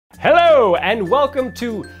Hello and welcome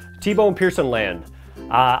to T-Bone Pearson Land.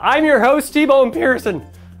 I'm your host, T-Bone Pearson.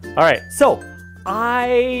 All right, so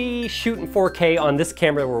I shoot in 4K on this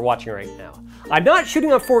camera that we're watching right now. I'm not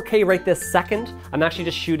shooting on 4K right this second. I'm actually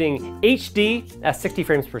just shooting HD at 60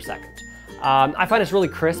 frames per second. I find it's really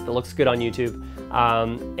crisp. It looks good on YouTube.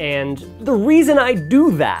 And the reason I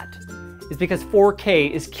do that is because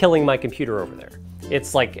 4K is killing my computer over there.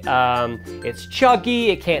 It's like, it's chuggy,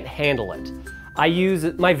 it can't handle it.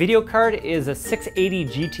 My video card is a 680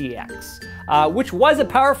 GTX, which was a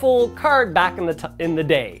powerful card back in the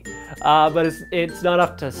day, but it's not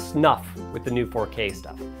up to snuff with the new 4K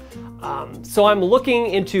stuff. So I'm looking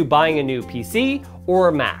into buying a new PC or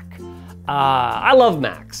a Mac. I love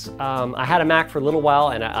Macs. I had a Mac for a little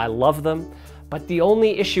while and I love them, but the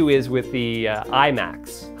only issue is with the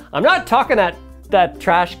iMacs. I'm not talking that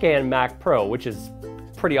trash can Mac Pro, which is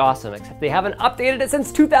pretty awesome, except they haven't updated it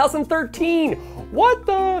since 2013. What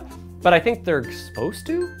the? But I think they're supposed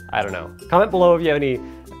to? I don't know. Comment below if you have any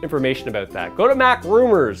information about that. Go to Mac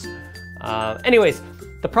Rumors. Anyways,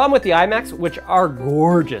 the problem with the iMacs, which are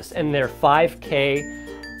gorgeous and they're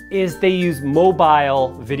 5K, is they use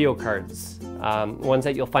mobile video cards, ones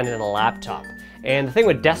that you'll find in a laptop. And the thing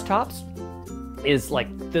with desktops is like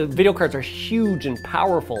the video cards are huge and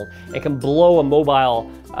powerful and can blow a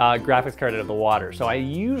mobile graphics card out of the water. So I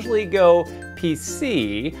usually go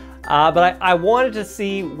PC, but I wanted to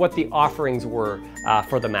see what the offerings were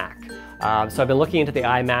for the Mac. So I've been looking into the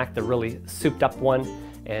iMac, the really souped up one,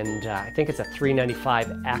 and I think it's a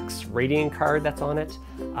 395X Radiant card that's on it.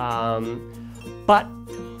 But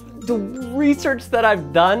the research that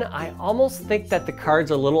I've done, I almost think that the cards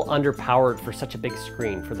are a little underpowered for such a big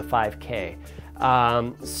screen for the 5K.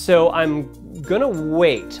 So I'm gonna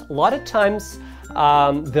wait. A lot of times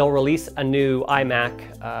they'll release a new iMac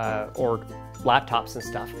or laptops and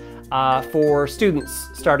stuff for students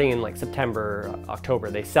starting in like September, October.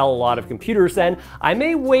 They sell a lot of computers then. I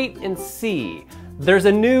may wait and see. There's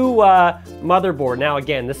a new motherboard. Now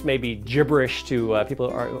again, this may be gibberish to people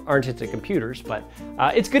who aren't into computers, but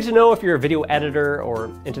it's good to know if you're a video editor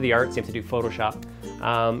or into the arts, you have to do Photoshop.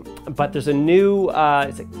 But there's a new,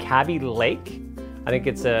 is it Kaby Lake? I think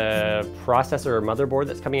it's a processor or motherboard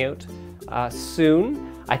that's coming out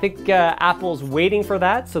soon. I think Apple's waiting for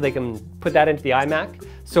that so they can put that into the iMac.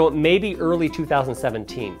 So it may be early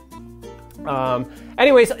 2017.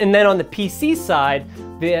 Anyways, and then on the PC side,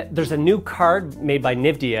 there's a new card made by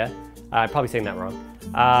Nvidia. I'm probably saying that wrong.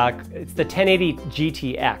 It's the 1080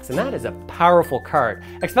 GTX, and that is a powerful card,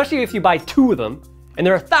 especially if you buy two of them, and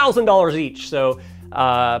they're $1,000 each. So,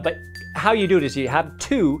 but how you do it is you have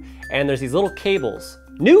two, and there's these little cables.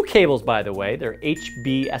 New cables, by the way, they're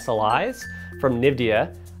HB SLIs from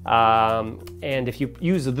Nvidia, and if you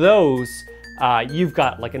use those, you've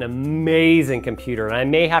got like an amazing computer, and I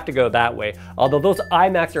may have to go that way. Although those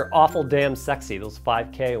iMacs are awful damn sexy, those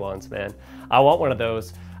 5K ones, man. I want one of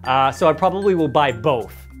those. So I probably will buy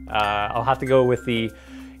both. I'll have to go with the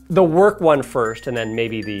work one first, and then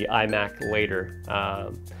maybe the iMac later.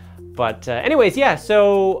 But anyways, yeah,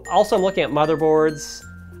 so also I'm looking at motherboards.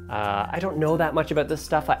 I don't know that much about this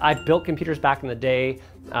stuff. I built computers back in the day,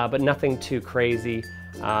 but nothing too crazy.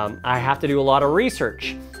 I have to do a lot of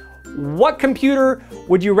research. What computer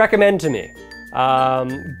would you recommend to me?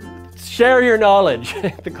 Share your knowledge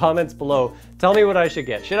in the comments below. Tell me what I should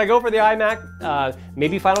get. Should I go for the iMac?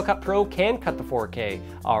 Maybe Final Cut Pro can cut the 4K.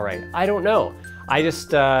 All right, I don't know. I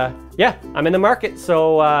just, yeah, I'm in the market.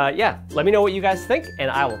 So yeah, let me know what you guys think,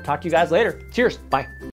 and I will talk to you guys later. Cheers, bye.